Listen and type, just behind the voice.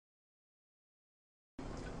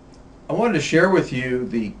I wanted to share with you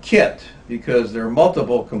the kit because there are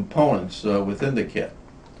multiple components within the kit.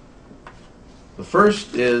 The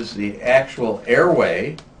first is the actual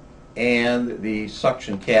airway and the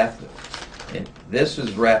suction catheter. And this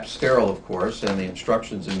is wrapped sterile, of course, and the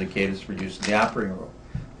instructions indicate it's for use in the operating room.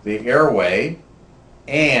 The airway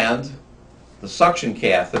and the suction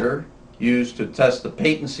catheter used to test the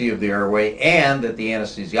patency of the airway and that the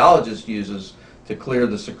anesthesiologist uses to clear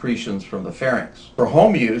the secretions from the pharynx. For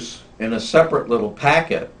home use, in a separate little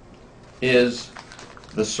packet, is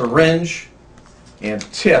the syringe and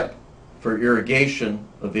tip for irrigation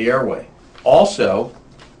of the airway. Also,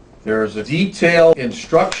 there's a detailed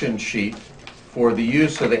instruction sheet for the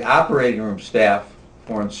use of the operating room staff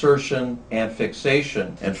for insertion and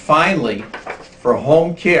fixation. And finally, for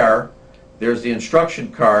home care, there's the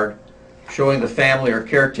instruction card showing the family or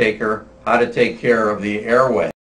caretaker how to take care of the airway.